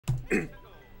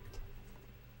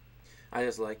I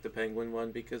just like the penguin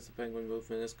one because the penguin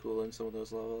movement is cool in some of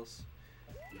those levels.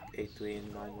 8-3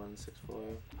 and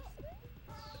 9-1-6-4.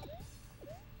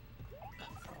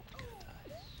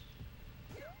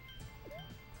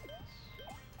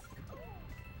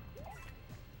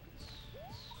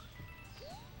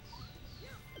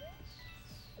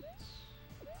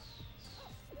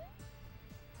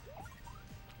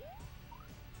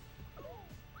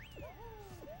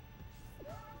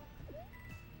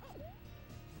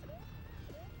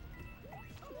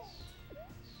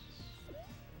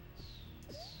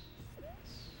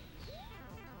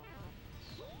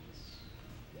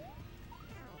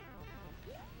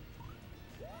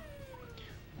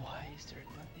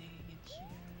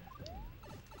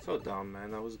 So dumb,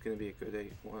 man. That was gonna be a good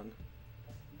 8-1.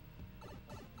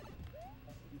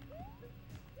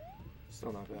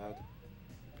 Still not bad.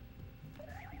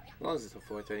 As long as it's a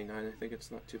 439, I think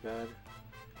it's not too bad.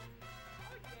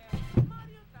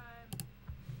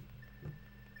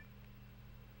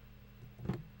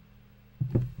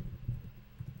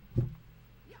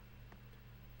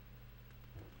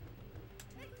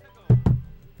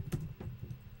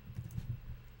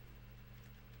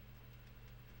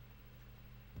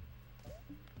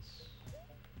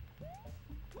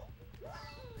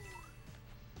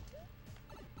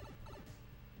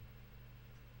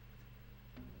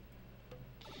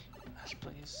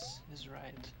 Place is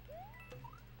right.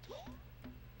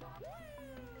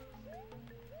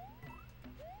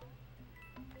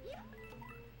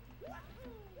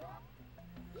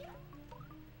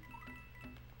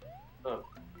 Oh.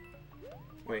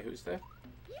 Wait, who's there?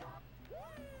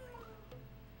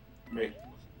 Me.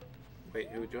 Wait,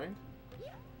 who joined?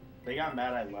 They got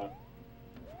mad I left.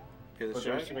 Is it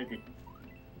Shark?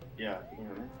 Yeah, can you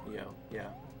hear me? Yo, yeah.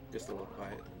 Just a little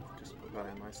quiet. Just quiet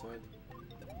on my side.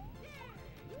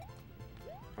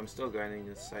 I'm still grinding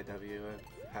this IW.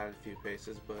 I've had a few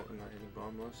paces, but I'm not hitting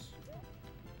bombless.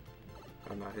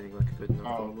 I'm not hitting like a good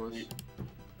enough bombless.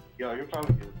 Yeah, you're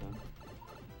probably good then.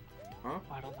 Huh?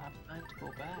 I don't have time to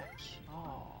go back.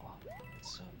 Oh, it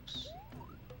sucks.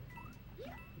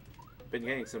 Been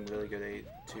getting some really good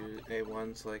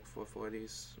A1s, like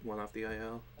 440s, one off the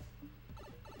IL.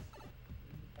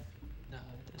 No,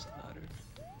 it doesn't matter.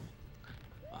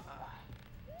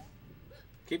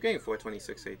 Keep getting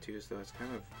 426 A2s though, it's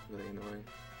kind of really annoying.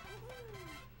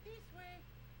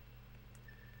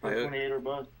 428 or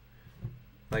bust.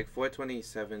 Like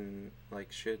 427 like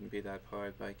shouldn't be that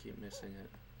hard, but I keep missing it.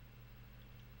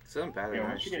 Cause I'm bad at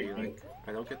RSG, like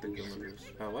I don't get the Guma boost.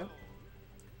 Oh what?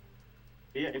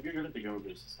 Yeah, if you're good at the Guma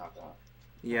boost, it's not that.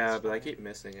 Yeah, but I keep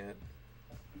missing it.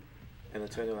 And the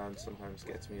turnaround sometimes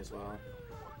gets me as well.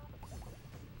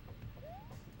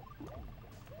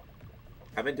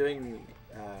 I've been doing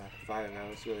Fire now,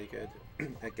 it's really good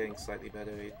at getting slightly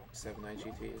better 8-7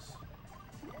 IGTs.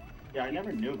 Yeah, I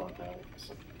never knew about that.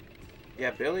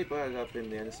 Yeah, Billy brought it up in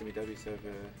the NSMW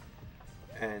server,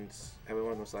 and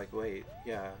everyone was like, wait,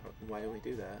 yeah, why don't we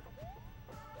do that?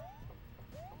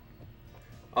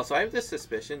 Also, I have this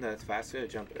suspicion that it's faster to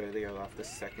jump earlier off the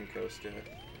second coaster.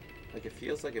 Like, it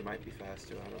feels like it might be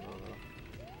faster, I don't know though.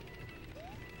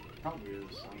 Probably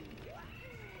is.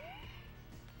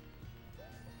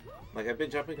 Like, I've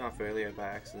been jumping off earlier by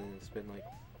accident, it's been like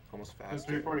almost faster. Is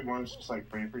 341 is just like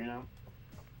frame for you now?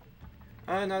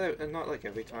 Not like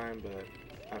every time, but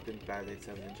I've been bad at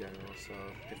 7 in general, so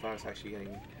if I was actually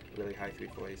getting really high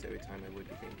 340s every time, I would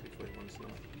be getting 341s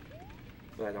now.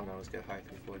 But I don't always get high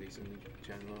 340s in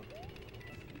general.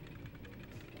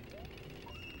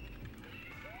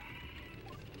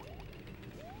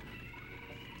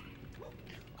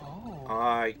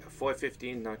 Oh.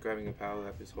 415 not grabbing a power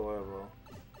up is horrible.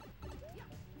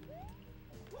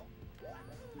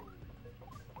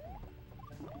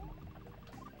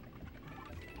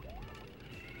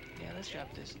 Yeah, let's grab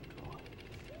this and go.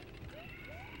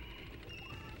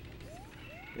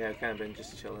 Yeah, I've kind of been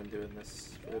just chilling doing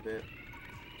this for a bit.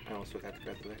 I almost forgot to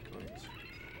grab the red coins.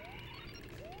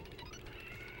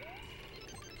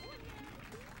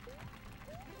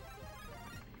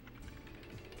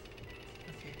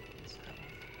 Okay, let's have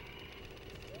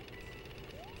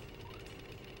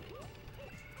one.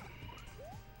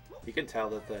 You can tell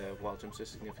that the wall jumps are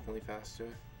significantly faster.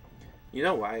 You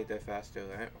know why they're faster,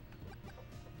 right?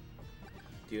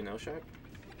 Do you know, Sharp?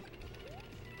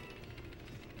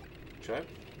 Sharp?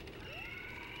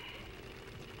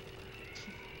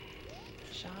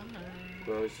 Sharp.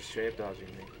 Bro, it's just straight up dodging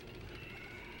me.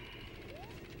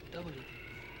 W.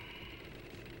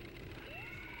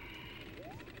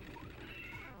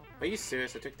 Are you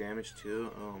serious? I took damage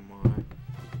too? Oh my.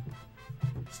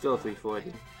 Still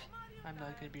 340. I'm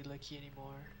not gonna be lucky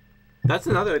anymore. That's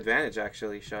another advantage,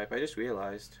 actually, Sharp. I just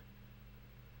realized.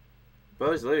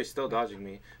 Bo is literally still dodging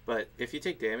me. But if you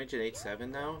take damage in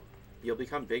 8-7 now, you'll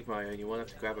become Big Mario and you won't have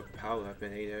to grab a power-up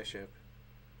in 8 Airship.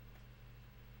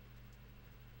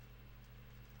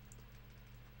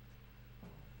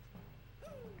 I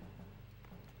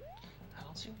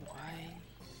don't see why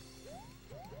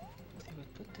they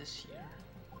would put this here.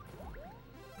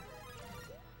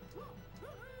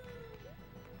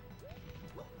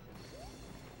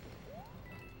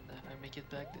 If I make it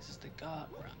back, this is the god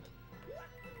run.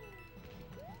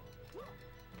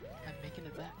 I'm making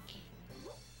it back.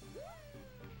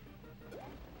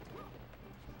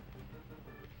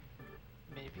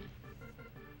 Maybe.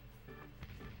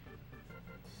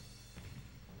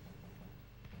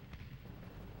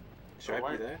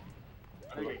 Sharp, you there?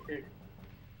 I get kicked.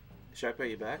 Sharp, are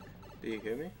you back? Do you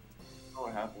hear me? Oh,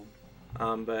 what happened?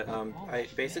 I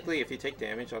basically, if you take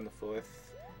damage on the 4th,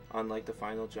 on like the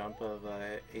final jump of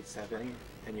 8-7,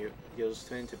 and you'll just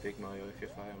turn into Big Mario if you're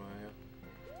Fire Mario.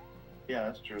 Yeah,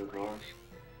 that's true as well.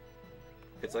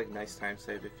 It's like nice time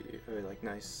save if you, or like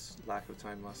nice lack of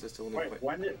time loss. It's the only Wait, point.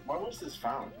 when was this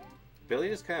found? Billy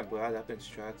just kind of brought it up in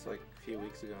strats like a few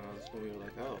weeks ago, and when we were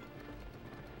like, oh,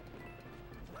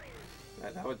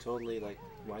 that would totally like,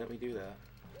 why don't we do that?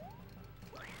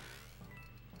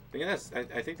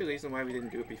 I think the reason why we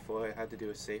didn't do it before it had to do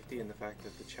with safety and the fact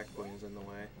that the checkpoint is in the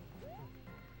way.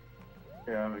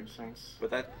 Yeah, that makes sense.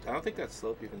 But I don't think that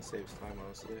slope even saves time,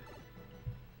 honestly.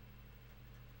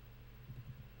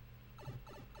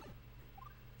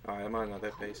 Alright, I'm on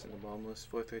another pace in the bomb list,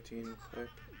 413 pipe.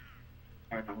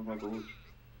 Alright, I'm gonna go.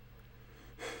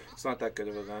 It's not that good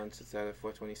of a bounce, it's at a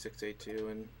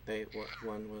 426.82 and the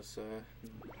 8-1 was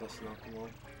less than optimal.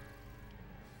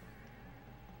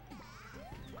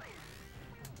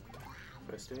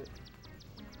 First it.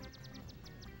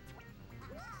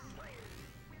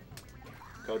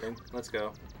 Coding, let's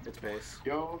go. It's pace.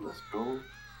 Yo, let's go.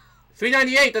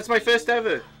 398, that's my first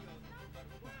ever!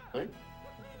 Hey?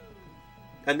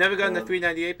 I've never gotten a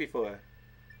 398 before.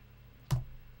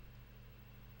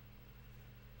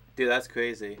 Dude, that's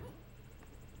crazy.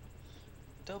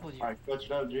 W. Alright, clutch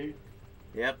it up, G.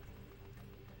 Yep.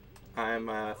 I'm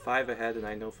 5 ahead and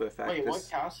I know for a fact Wait, what this...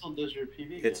 castle does your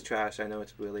PV It's get? trash, I know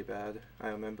it's really bad. I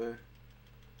remember.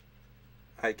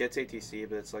 It gets ATC,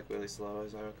 but it's like really slow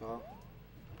as I recall.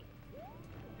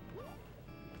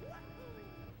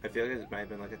 I feel like it might have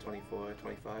been like a 24,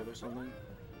 25 or something.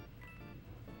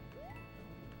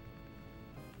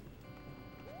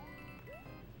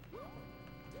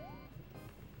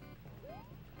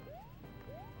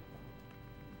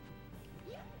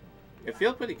 It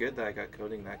feels pretty good that I got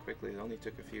coding that quickly. It only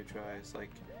took a few tries. Like,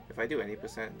 if I do any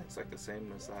percent, it's like the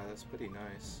same as that. That's pretty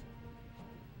nice.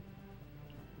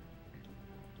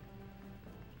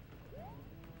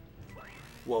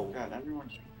 Whoa. God,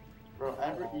 everyone's... Bro,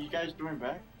 you guys doing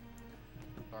back?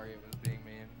 Sorry, it was being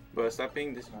mean. Bro, stop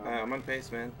being this. I'm on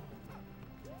pace, man.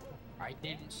 I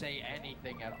didn't say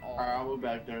anything at all. Alright, I'll move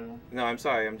back there then. No, I'm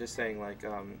sorry. I'm just saying, like,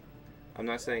 I'm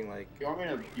not saying, like... You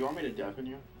want me to deafen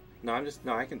you? No,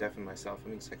 I can deafen myself.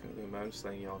 I'm in second room, but I'm just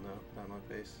letting you all know that I'm on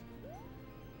pace.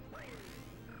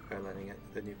 Or letting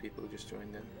the new people who just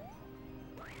joined in.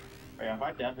 Oh, yeah, if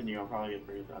I deafen you, I'll probably get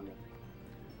pretty thunder.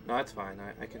 No, that's fine.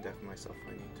 I can deafen myself if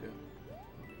I need to.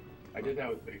 I did that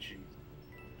with Big Cheese.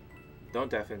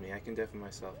 Don't deafen me. I can deafen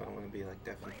myself. I don't want to be, like,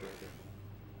 deafened further.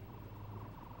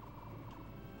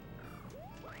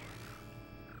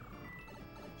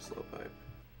 Slow pipe.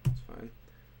 It's fine.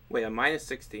 Wait, a minus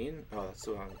 16? Oh, that's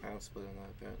the wrong. I don't split on that,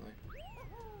 apparently.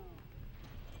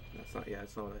 That's not, yeah,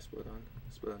 that's not what I split on.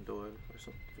 I split on door or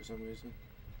some, for some reason.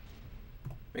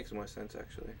 Makes more sense,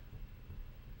 actually.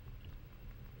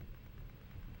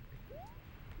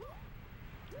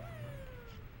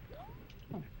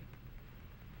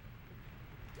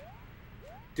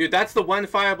 Dude, that's the one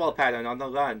fireball pattern on the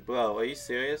run. Bro, are you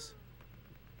serious?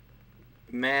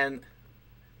 Man,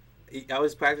 I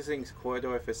was practicing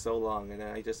corridor for so long, and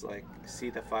then I just, like, see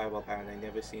the fireball pattern I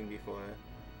never seen before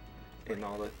in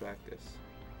all that practice.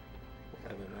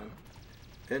 Whatever, man.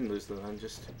 I didn't lose the run,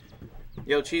 just...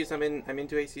 Yo, Cheese, I'm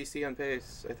into ACC on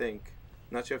pace, I think.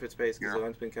 Not sure if it's pace, because the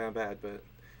run's been kind of bad, but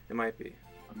it might be.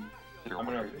 I'm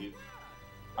gonna leave.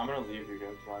 I'm gonna leave you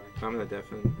guys driving. I'm gonna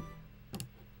deafen.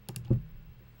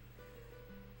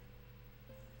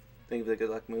 Think of the good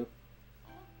luck move.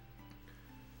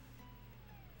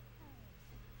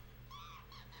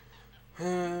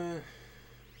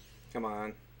 Come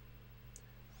on.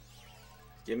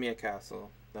 Give me a castle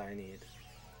that I need.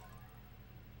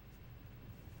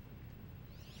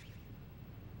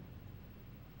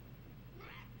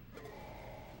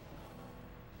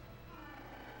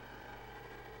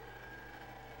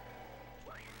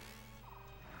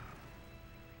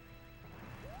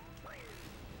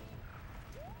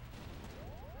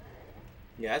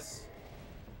 Yes.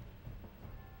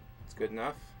 It's good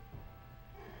enough.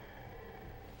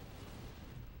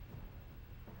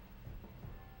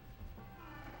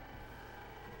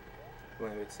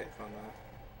 Going a bit safe on that.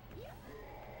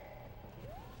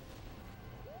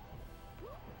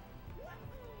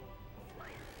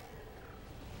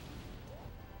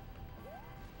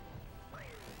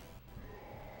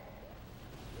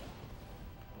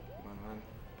 Come on.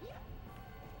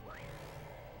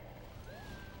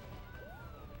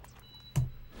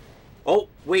 Oh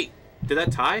wait, did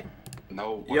that tie?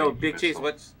 No. Yo, way, Big you Cheese,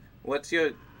 missed what's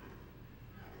your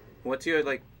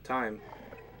like time?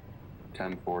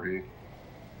 10:40.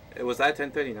 Was that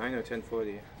 10:39 or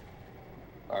 10:40?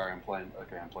 Alright, I'm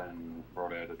playing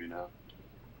Broad AW now.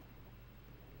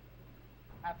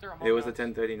 After It was a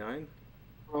 10:39.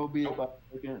 Bro, be about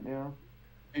a second now.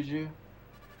 Did you?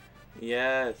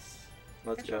 Yes.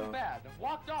 Let's This was go. bad.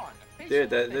 Walked on.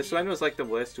 Dude, this one was like the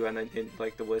worst one in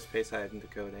like the worst pace I had in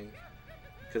decoding.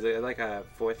 Because I had like a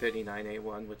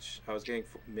 439.81, which I was getting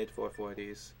mid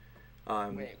 440s.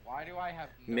 Wait, why do I have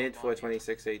no Mid money?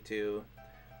 426.82.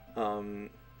 And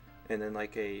then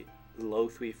like a low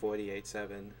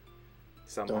 348.7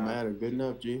 somehow. Don't matter. Good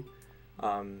enough, G.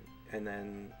 And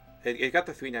then it got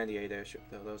the 398 airship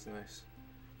though. That was nice.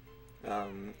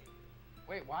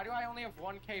 Wait, why do I only have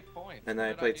 1k points? And then I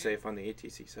What did played do? safe on the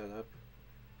ATC setup.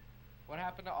 What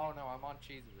happened to? Oh no, I'm on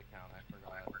Cheese's account. I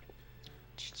forgot.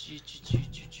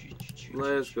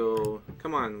 Let's go.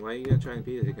 Come on, why are you gonna try and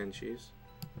beat it again, Cheese?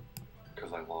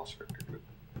 Because I lost 50.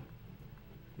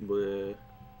 Bleh.